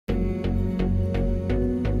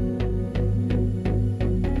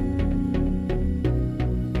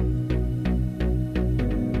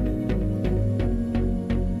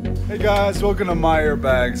guys, welcome to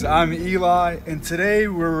MyAirbags. I'm Eli, and today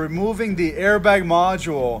we're removing the airbag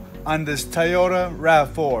module on this Toyota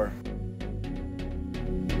RAV4.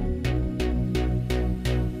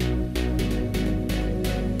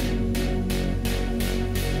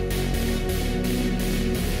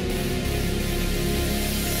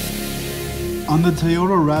 On the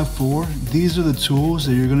Toyota RAV4, these are the tools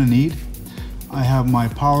that you're going to need. I have my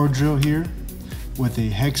power drill here with a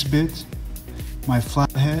hex bit, my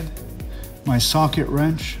flathead, my socket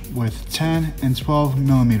wrench with 10 and 12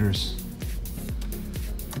 millimeters.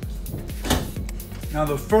 Now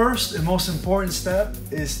the first and most important step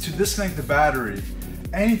is to disconnect the battery.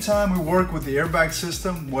 Anytime we work with the airbag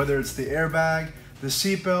system, whether it's the airbag, the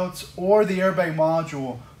seat belts, or the airbag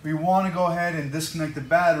module, we want to go ahead and disconnect the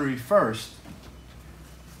battery first.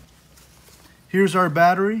 Here's our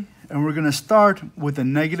battery, and we're going to start with a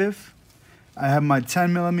negative. I have my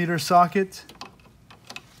 10 millimeter socket,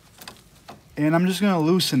 and I'm just going to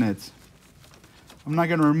loosen it. I'm not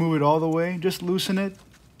going to remove it all the way, just loosen it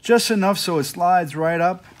just enough so it slides right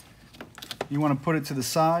up. You want to put it to the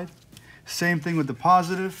side. Same thing with the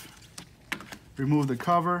positive. Remove the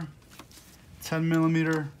cover, 10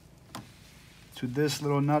 millimeter to this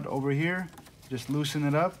little nut over here. Just loosen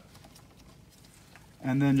it up,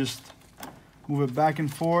 and then just move it back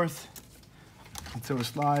and forth until it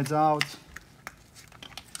slides out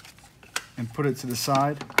and put it to the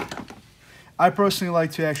side. I personally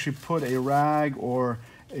like to actually put a rag or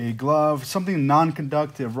a glove, something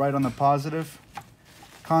non-conductive right on the positive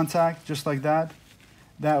contact, just like that.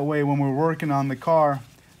 That way when we're working on the car,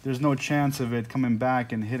 there's no chance of it coming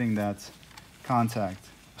back and hitting that contact.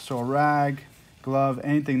 So a rag, glove,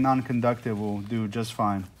 anything non-conductive will do just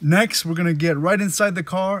fine. Next, we're gonna get right inside the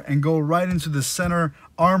car and go right into the center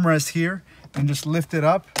armrest here and just lift it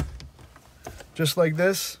up, just like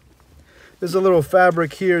this. There's a little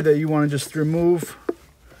fabric here that you wanna just remove,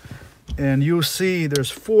 and you'll see there's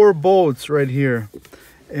 4 bolts right here.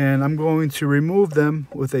 And I'm going to remove them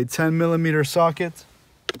with a 10 millimeter socket.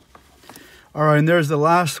 All right, and there's the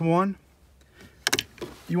last one.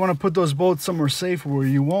 You wanna put those bolts somewhere safe where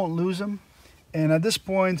you won't lose them. And at this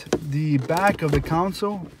point, the back of the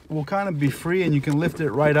console will kind of be free and you can lift it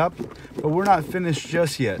right up, but we're not finished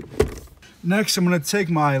just yet. Next, I'm gonna take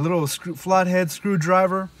my little flathead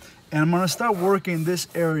screwdriver and I'm gonna start working this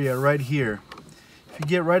area right here. If you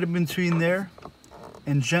get right in between there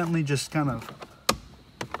and gently just kind of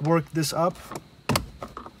work this up,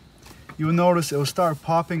 you'll notice it will start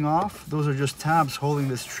popping off. Those are just tabs holding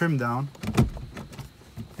this trim down.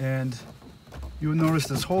 And you'll notice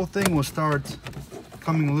this whole thing will start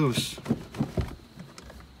coming loose. You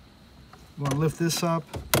want to lift this up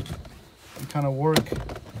and kind of work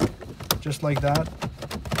just like that.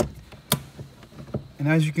 And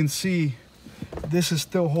as you can see, this is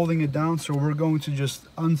still holding it down, so we're going to just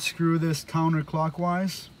unscrew this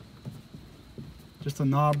counterclockwise. Just a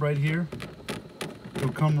knob right here.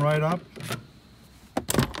 It'll come right up.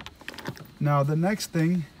 Now the next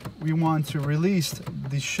thing, we want to release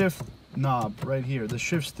the shift knob right here, the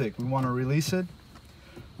shift stick. We want to release it.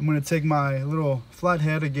 I'm going to take my little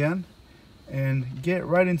flathead again and get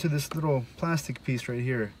right into this little plastic piece right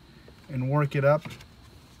here and work it up.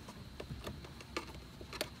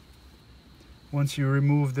 Once you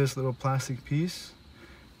remove this little plastic piece,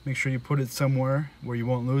 make sure you put it somewhere where you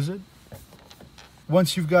won't lose it.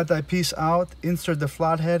 Once you've got that piece out, insert the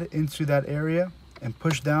flathead into that area and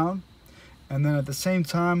push down. And then at the same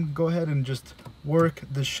time, go ahead and just work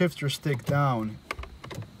the shifter stick down.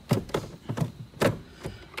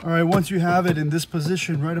 All right, once you have it in this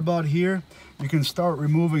position right about here, you can start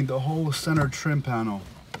removing the whole center trim panel.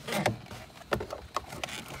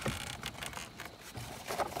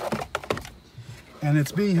 And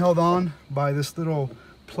it's being held on by this little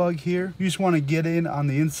plug here. You just want to get in on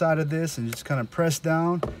the inside of this and just kind of press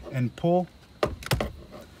down and pull,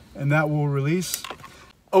 and that will release.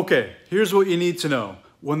 Okay, here's what you need to know.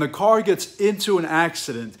 When the car gets into an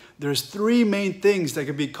accident, there's 3 main things that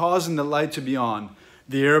could be causing the light to be on: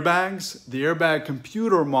 the airbags, the airbag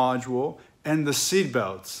computer module, and the seat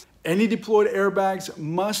belts. Any deployed airbags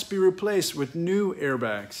must be replaced with new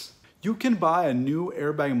airbags. You can buy a new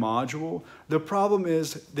airbag module. The problem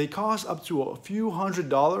is they cost up to a few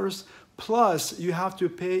 $100s, plus you have to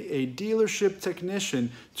pay a dealership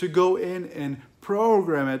technician to go in and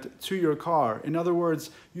program it to your car. In other words,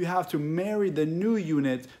 you have to marry the new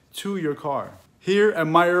unit to your car. Here at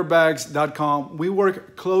MyAirbags.com, we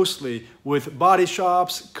work closely with body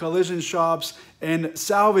shops, collision shops, and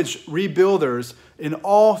salvage rebuilders in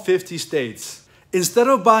all 50 states. Instead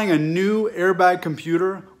of buying a new airbag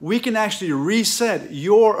computer, we can actually reset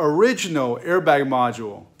your original airbag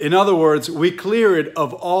module. In other words, we clear it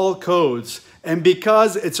of all codes. And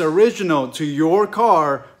because it's original to your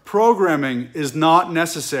car, programming is not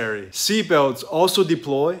necessary. Seatbelts also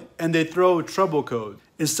deploy and they throw trouble code.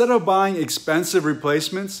 Instead of buying expensive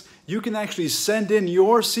replacements, you can actually send in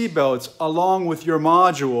your seatbelts along with your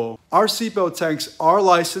module. Our seatbelt techs are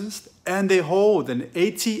licensed and they hold an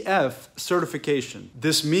ATF certification.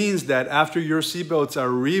 This means that after your seatbelts are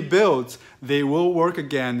rebuilt, they will work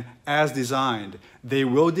again as designed. They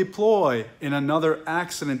will deploy in another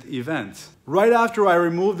accident event. Right after I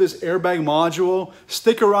remove this airbag module,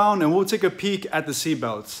 stick around and we'll take a peek at the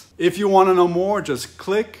seatbelts. If you want to know more, just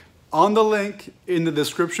click on the link in the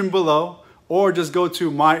description below or just go to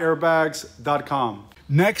MyAirbags.com.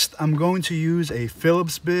 Next, I'm going to use a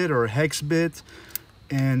Phillips bit or hex bit,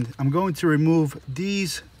 and I'm going to remove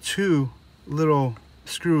these two little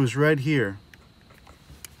screws right here.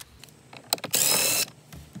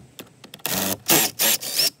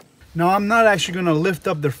 Now I'm not actually going to lift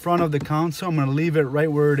up the front of the console, I'm going to leave it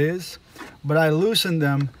right where it is, but I loosen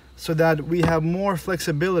them so that we have more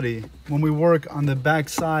flexibility when we work on the back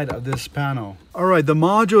side of this panel. Alright, the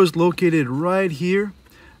module is located right here,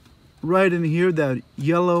 right in here, that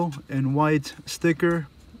yellow and white sticker,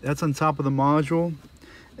 that's on top of the module.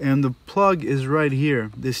 And the plug is right here.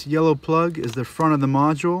 This yellow plug is the front of the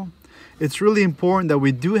module. It's really important that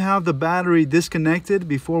we do have the battery disconnected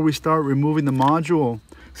before we start removing the module.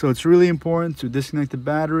 So it's really important to disconnect the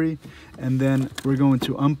battery, and then we're going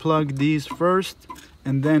to unplug these first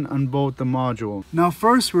and then unbolt the module. Now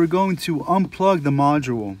first we're going to unplug the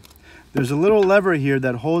module. There's a little lever here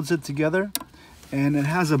that holds it together and it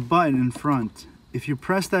has a button in front. If you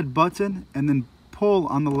press that button and then pull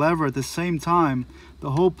on the lever at the same time,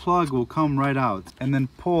 the whole plug will come right out, and then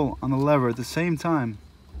pull on the lever at the same time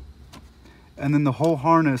and then the whole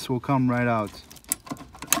harness will come right out.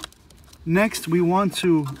 Next, we want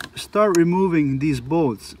to start removing these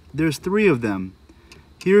bolts. There's 3 of them.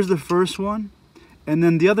 Here's the first one, and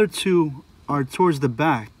then the other 2 are towards the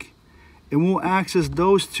back, and we'll access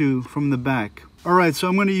those 2 from the back. Alright, so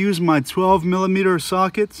I'm going to use my 12mm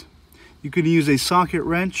socket. You can use a socket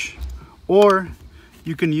wrench, or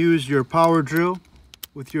you can use your power drill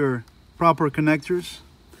with your proper connectors,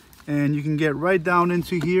 and you can get right down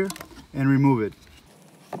into here and remove it.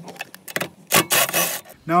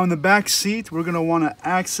 Now in the back seat, we're going to want to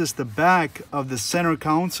access the back of the center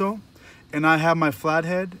console, and I have my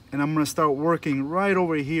flathead and I'm going to start working right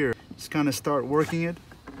over here. Just kind of start working it.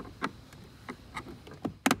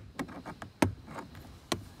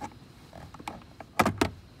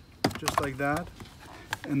 Just like that,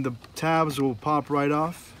 and the tabs will pop right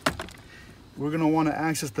off. We're going to want to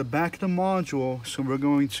access the back of the module, so we're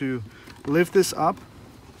going to lift this up,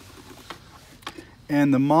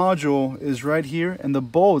 and the module is right here and the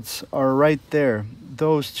bolts are right there,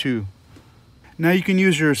 those 2. Now you can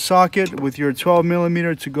use your socket with your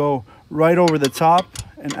 12mm to go right over the top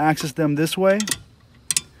and access them this way,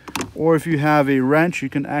 or if you have a wrench you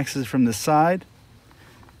can access from the side.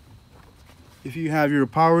 If you have your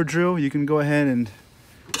power drill, you can go ahead and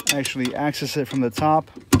actually access it from the top.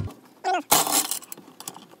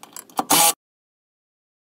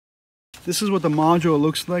 This is what the module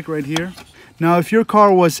looks like right here. Now, if your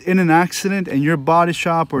car was in an accident and your body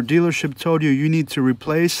shop or dealership told you need to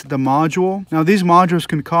replace the module, now these modules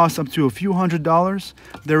can cost up to a few $100s.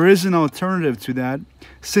 There is an alternative to that.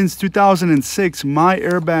 Since 2006,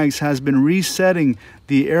 MyAirbags has been resetting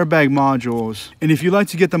the airbag modules. And if you'd like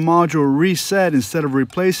to get the module reset instead of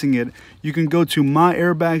replacing it, you can go to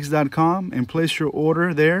MyAirbags.com and place your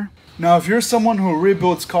order there. Now, if you're someone who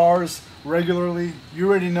rebuilds cars regularly, you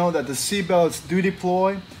already know that the seatbelts do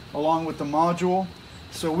deploy along with the module.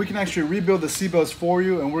 So we can actually rebuild the seatbelts for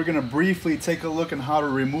you, and we're going to briefly take a look at how to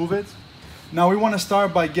remove it. Now we want to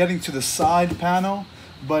start by getting to the side panel,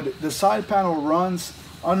 but the side panel runs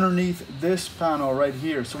underneath this panel right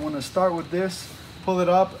here. So we're going to start with this, pull it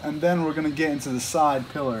up, and then we're going to get into the side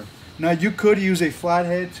pillar. Now you could use a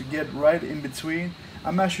flathead to get right in between.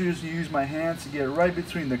 I'm actually just going to use my hands to get right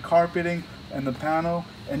between the carpeting and the panel,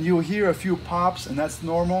 and you'll hear a few pops, and that's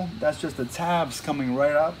normal. That's just the tabs coming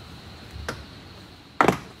right up.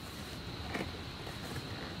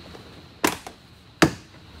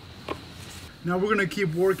 Now we're going to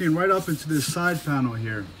keep working right up into this side panel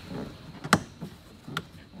here.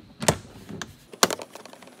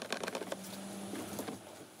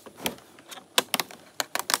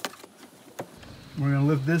 We're going to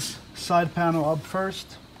lift this side panel up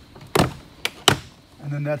first,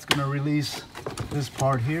 and then that's going to release this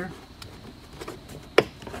part here.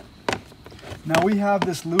 Now we have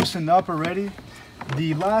this loosened up already.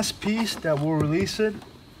 The last piece that will release it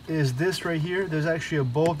is this right here. There's actually a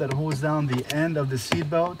bolt that holds down the end of the seat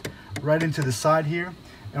belt right into the side here.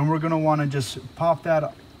 And we're gonna wanna just pop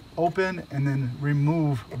that open and then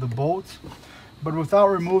remove the bolt. But without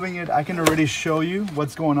removing it, I can already show you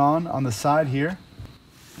what's going on the side here.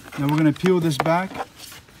 Now we're gonna peel this back.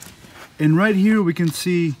 And right here we can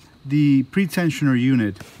see the pretensioner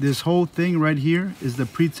unit. This whole thing right here is the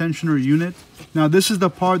pretensioner unit. Now this is the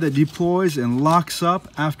part that deploys and locks up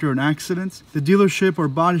after an accident. The dealership or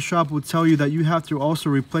body shop will tell you that you have to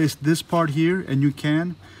also replace this part here, and you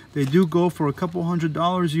can. They do go for a couple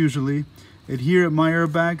 $100 usually. And here at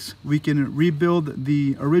MyAirbags, we can rebuild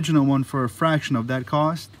the original one for a fraction of that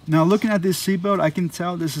cost. Now looking at this seatbelt, I can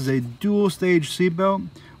tell this is a dual stage seatbelt.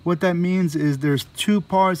 What that means is there's two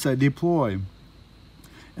parts that deploy.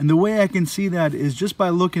 And the way I can see that is just by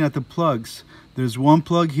looking at the plugs. There's one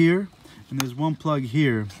plug here and there's one plug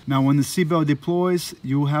here. Now when the seatbelt deploys,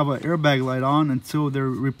 you have an airbag light on until they're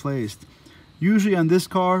replaced. Usually on this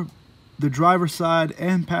car, the driver's side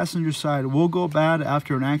and passenger side will go bad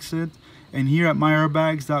after an accident. And here at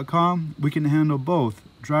MyAirbags.com, we can handle both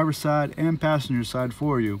driver's side and passenger side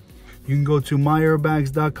for you. You can go to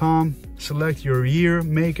MyAirbags.com, select your year,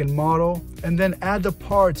 make, and model, and then add the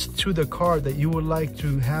parts to the car that you would like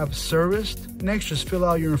to have serviced. Next, just fill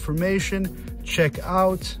out your information, check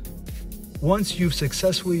out. Once you've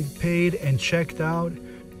successfully paid and checked out,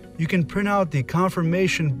 you can print out the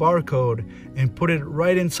confirmation barcode and put it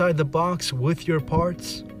right inside the box with your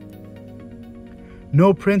parts.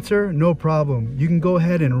 No printer, no problem. You can go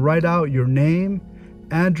ahead and write out your name,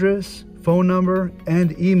 address, phone number,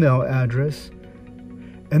 and email address,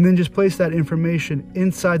 and then just place that information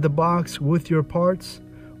inside the box with your parts.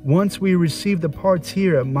 Once we receive the parts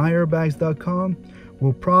here at MyAirbags.com,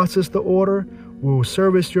 we'll process the order, we'll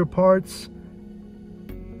service your parts,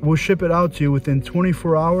 we'll ship it out to you within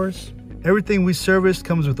 24 hours. Everything we service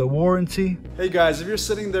comes with a warranty. Hey guys, if you're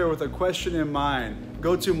sitting there with a question in mind,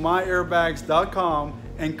 go to MyAirbags.com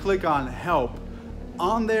and click on Help.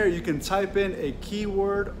 On there, you can type in a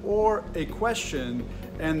keyword or a question,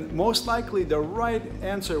 and most likely the right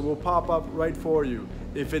answer will pop up right for you.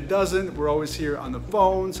 If it doesn't, we're always here on the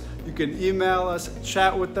phones. You can email us,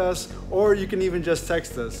 chat with us, or you can even just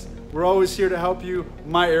text us. We're always here to help you,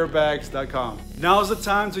 MyAirbags.com. Now's the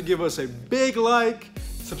time to give us a big like,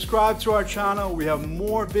 subscribe to our channel. We have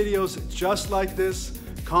more videos just like this.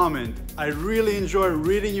 Comment. I really enjoy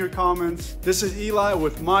reading your comments. This is Eli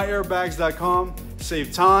with MyAirbags.com.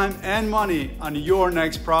 Save time and money on your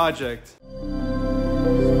next project.